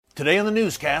Today on the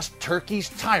newscast, Turkey's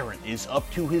tyrant is up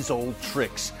to his old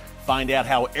tricks. Find out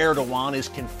how Erdogan is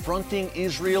confronting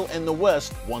Israel and the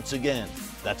West once again.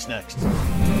 That's next.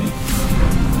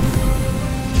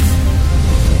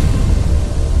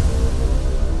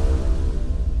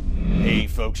 Hey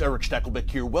folks, Eric Stackelbeck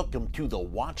here. Welcome to the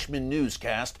Watchman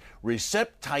newscast. Recep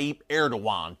Tayyip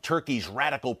Erdogan, Turkey's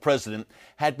radical president,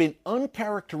 had been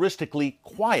uncharacteristically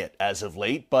quiet as of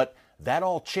late, but that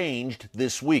all changed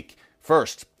this week.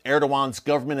 First, Erdogan's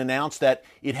government announced that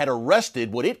it had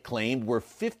arrested what it claimed were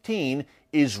 15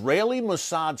 Israeli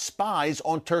Mossad spies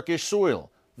on Turkish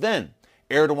soil. Then,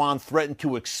 Erdogan threatened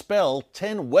to expel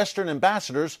 10 Western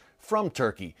ambassadors from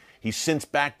Turkey. He's since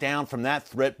backed down from that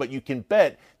threat, but you can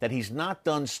bet that he's not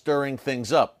done stirring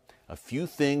things up. A few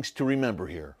things to remember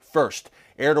here. First,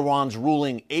 Erdogan's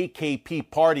ruling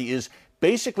AKP party is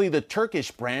basically the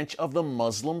Turkish branch of the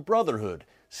Muslim Brotherhood.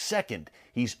 Second,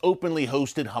 he's openly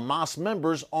hosted Hamas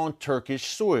members on Turkish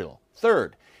soil.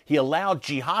 Third, he allowed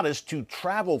jihadists to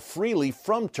travel freely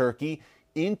from Turkey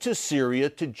into Syria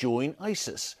to join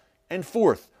ISIS. And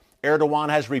fourth, Erdogan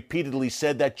has repeatedly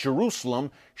said that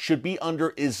Jerusalem should be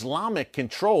under Islamic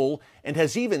control and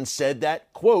has even said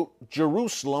that, quote,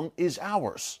 Jerusalem is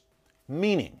ours.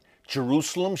 Meaning,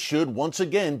 Jerusalem should once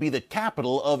again be the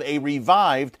capital of a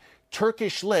revived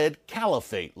Turkish-led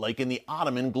caliphate like in the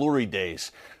Ottoman glory days.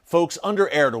 Folks, under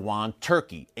Erdogan,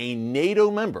 Turkey, a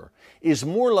NATO member, is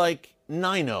more like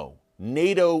NINO,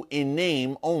 NATO in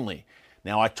name only.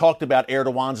 Now, I talked about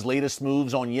Erdogan's latest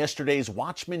moves on yesterday's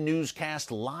Watchman newscast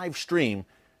live stream.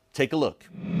 Take a look.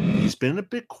 He's been a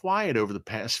bit quiet over the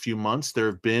past few months. There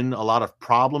have been a lot of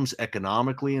problems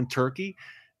economically in Turkey,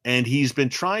 and he's been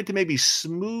trying to maybe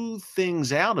smooth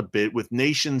things out a bit with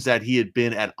nations that he had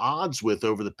been at odds with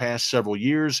over the past several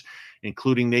years,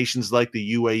 including nations like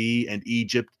the UAE and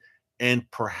Egypt, and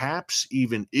perhaps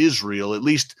even Israel, at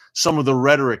least some of the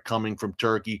rhetoric coming from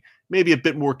Turkey, maybe a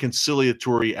bit more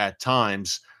conciliatory at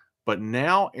times. But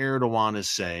now Erdogan is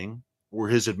saying, or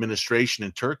his administration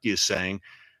in Turkey is saying,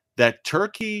 that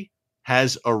Turkey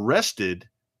has arrested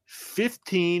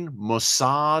 15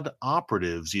 Mossad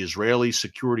operatives. The Israeli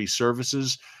security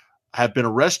services have been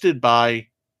arrested by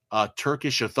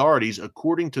Turkish authorities,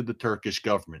 according to the Turkish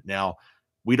government. Now,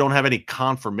 we don't have any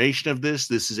confirmation of this.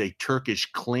 This is a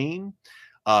Turkish claim.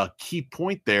 Key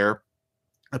point there,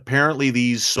 apparently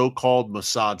these so-called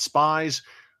Mossad spies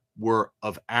were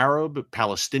of Arab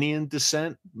Palestinian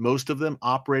descent, most of them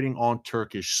operating on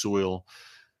Turkish soil.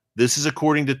 This is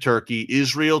according to Turkey.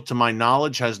 Israel, to my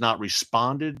knowledge, has not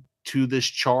responded to this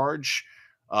charge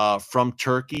from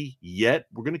Turkey yet.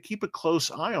 We're going to keep a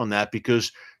close eye on that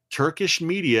because Turkish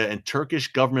media and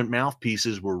Turkish government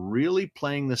mouthpieces were really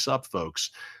playing this up,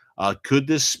 folks. Could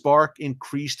this spark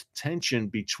increased tension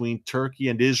between Turkey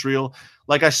and Israel?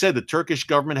 Like I said, the Turkish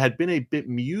government had been a bit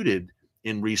muted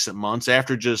in recent months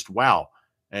after just,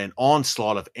 an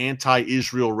onslaught of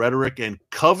anti-Israel rhetoric and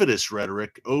covetous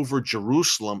rhetoric over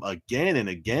Jerusalem again and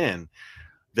again.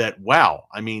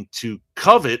 To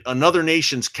covet another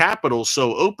nation's capital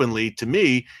so openly, to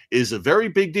me, is a very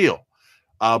big deal.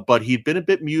 But he'd been a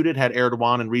bit muted, had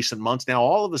Erdogan in recent months. Now,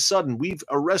 all of a sudden, we've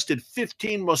arrested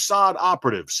 15 Mossad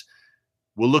operatives.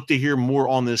 We'll look to hear more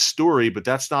on this story, but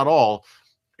that's not all.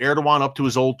 Erdogan up to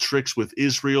his old tricks with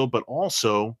Israel, but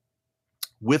also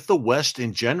with the West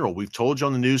in general. We've told you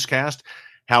on the newscast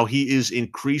how he is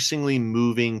increasingly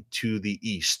moving to the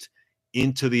east,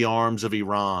 into the arms of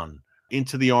Iran,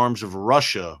 into the arms of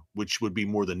Russia, which would be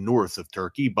more the north of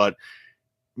Turkey, but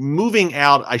moving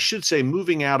out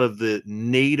of the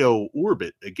NATO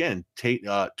orbit. Again,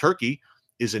 Turkey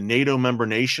is a NATO member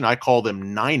nation. I call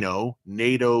them NINO,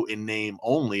 NATO in name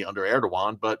only under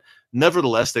Erdogan, but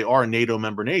nevertheless, they are a NATO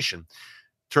member nation.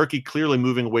 Turkey clearly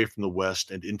moving away from the West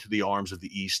and into the arms of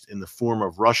the East in the form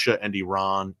of Russia and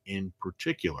Iran in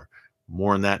particular.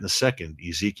 More on that in a second.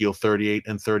 Ezekiel 38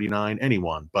 and 39,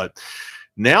 anyone. But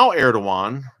now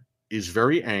Erdogan is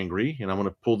very angry, and I'm going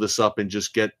to pull this up and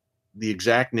just get the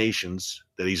exact nations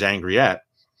that he's angry at.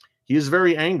 He is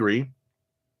very angry,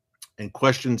 and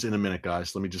questions in a minute,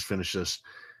 guys. Let me just finish this.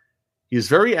 He is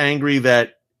very angry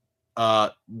that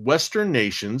Western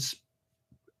nations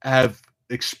have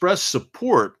expressed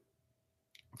support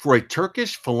for a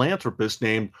Turkish philanthropist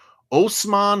named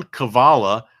Osman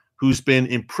Kavala, who's been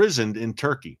imprisoned in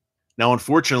Turkey. Now,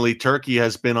 unfortunately, Turkey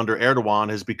has been under Erdogan,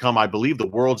 has become, I believe, the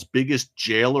world's biggest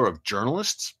jailer of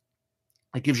journalists.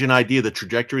 It gives you an idea of the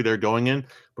trajectory they're going in.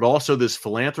 But also this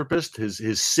philanthropist,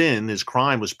 his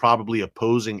crime was probably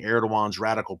opposing Erdogan's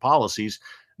radical policies.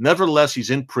 Nevertheless, he's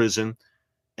in prison.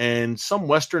 And some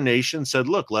Western nation said,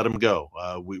 look, let him go.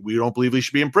 We don't believe he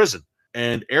should be in prison.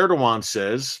 And Erdogan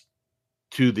says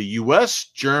to the U.S.,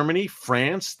 Germany,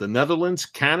 France, the Netherlands,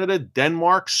 Canada,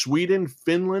 Denmark, Sweden,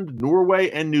 Finland, Norway,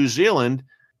 and New Zealand.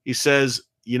 He says,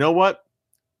 you know what?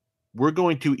 We're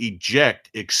going to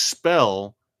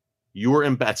expel your,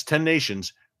 that's 10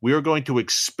 nations. We are going to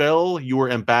expel your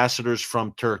ambassadors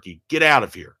from Turkey. Get out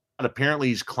of here. And apparently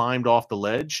he's climbed off the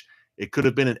ledge. It could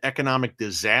have been an economic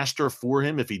disaster for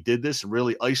him if he did this and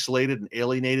really isolated and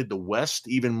alienated the West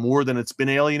even more than it's been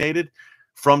alienated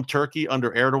from Turkey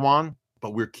under Erdogan.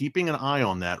 But we're keeping an eye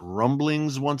on that.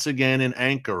 Rumblings once again in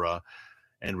Ankara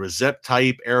and Recep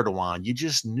Tayyip Erdogan. You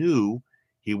just knew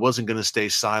he wasn't going to stay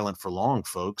silent for long,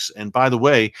 folks. And by the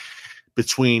way,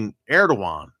 between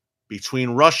Erdogan,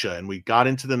 between Russia, and we got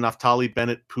into the Naftali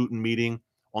Bennett-Putin meeting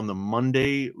on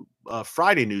the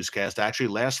Friday newscast, actually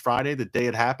last Friday, the day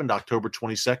it happened, October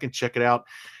 22nd. Check it out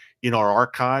in our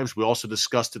archives. We also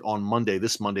discussed it on Monday,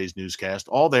 this Monday's newscast,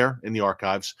 all there in the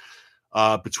archives.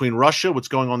 Between Russia, what's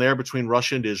going on there between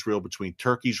Russia and Israel, between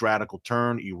Turkey's radical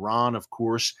turn, Iran, of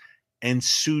course, and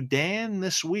Sudan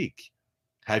this week.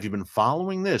 Have you been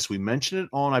following this? We mentioned it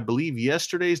on, I believe,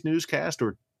 yesterday's newscast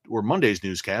or Monday's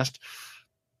newscast.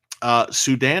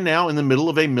 Sudan now in the middle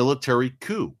of a military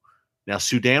coup. Now,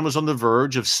 Sudan was on the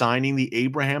verge of signing the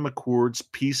Abraham Accords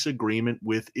peace agreement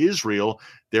with Israel.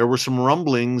 There were some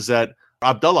rumblings that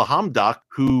Abdullah Hamdok,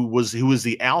 who was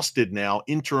the ousted now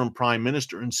interim prime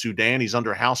minister in Sudan, he's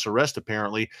under house arrest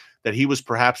apparently, that he was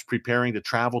perhaps preparing to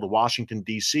travel to Washington,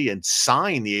 D.C. and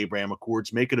sign the Abraham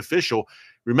Accords, make it official.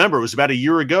 Remember, it was about a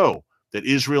year ago that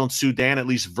Israel and Sudan at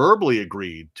least verbally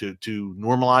agreed to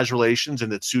normalize relations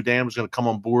and that Sudan was going to come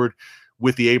on board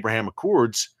with the Abraham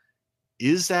Accords.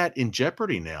 Is that in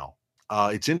jeopardy now?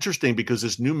 It's interesting because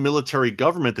this new military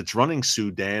government that's running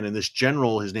Sudan, and this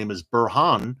general, his name is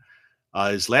Burhan,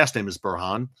 his last name is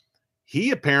Burhan,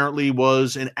 he apparently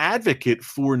was an advocate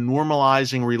for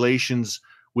normalizing relations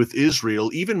with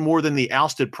Israel, even more than the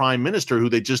ousted prime minister who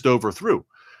they just overthrew.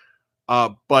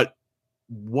 But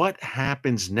what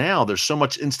happens now? There's so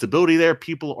much instability there.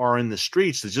 People are in the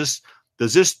streets.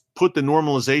 Does this put the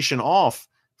normalization off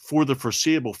for the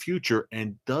foreseeable future?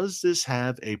 And does this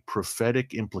have a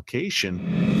prophetic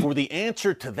implication? For the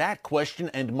answer to that question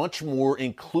and much more,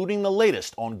 including the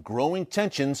latest on growing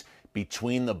tensions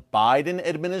between the Biden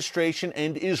administration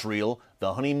and Israel,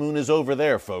 the honeymoon is over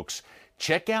there, folks.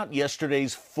 Check out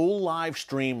yesterday's full live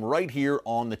stream right here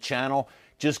on the channel.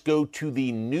 Just go to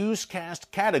the Newscast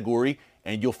category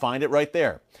and you'll find it right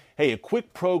there. Hey, a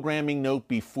quick programming note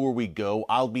before we go.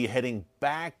 I'll be heading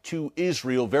back to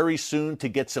Israel very soon to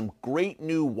get some great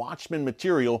new Watchman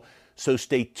material, so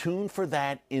stay tuned for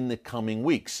that in the coming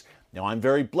weeks. Now, I'm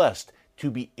very blessed to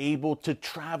be able to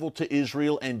travel to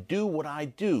Israel and do what I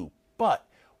do, but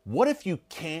what if you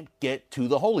can't get to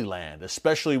the Holy Land,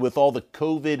 especially with all the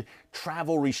COVID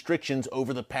travel restrictions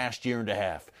over the past year and a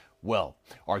half? Well,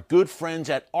 our good friends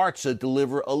at Artza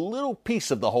deliver a little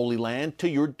piece of the Holy Land to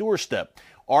your doorstep.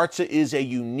 Artza is a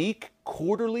unique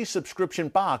quarterly subscription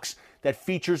box that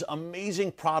features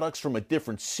amazing products from a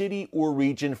different city or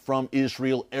region from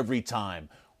Israel every time,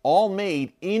 all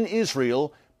made in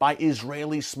Israel by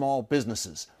Israeli small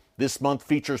businesses. This month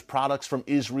features products from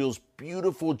Israel's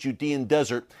beautiful Judean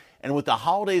desert, and with the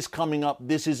holidays coming up,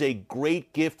 this is a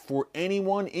great gift for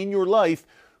anyone in your life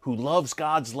who loves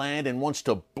God's land and wants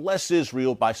to bless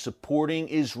Israel by supporting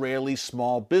Israeli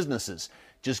small businesses.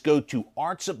 Just go to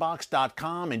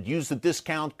artzabox.com and use the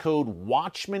discount code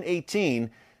WATCHMAN18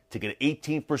 to get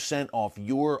 18% off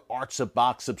your Artza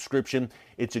Box subscription.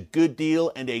 It's a good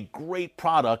deal and a great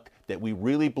product that we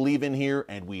really believe in here,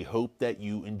 and we hope that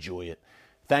you enjoy it.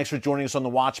 Thanks for joining us on The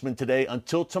Watchman today.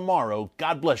 Until tomorrow,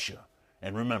 God bless you.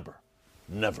 And remember,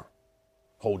 never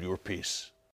hold your peace.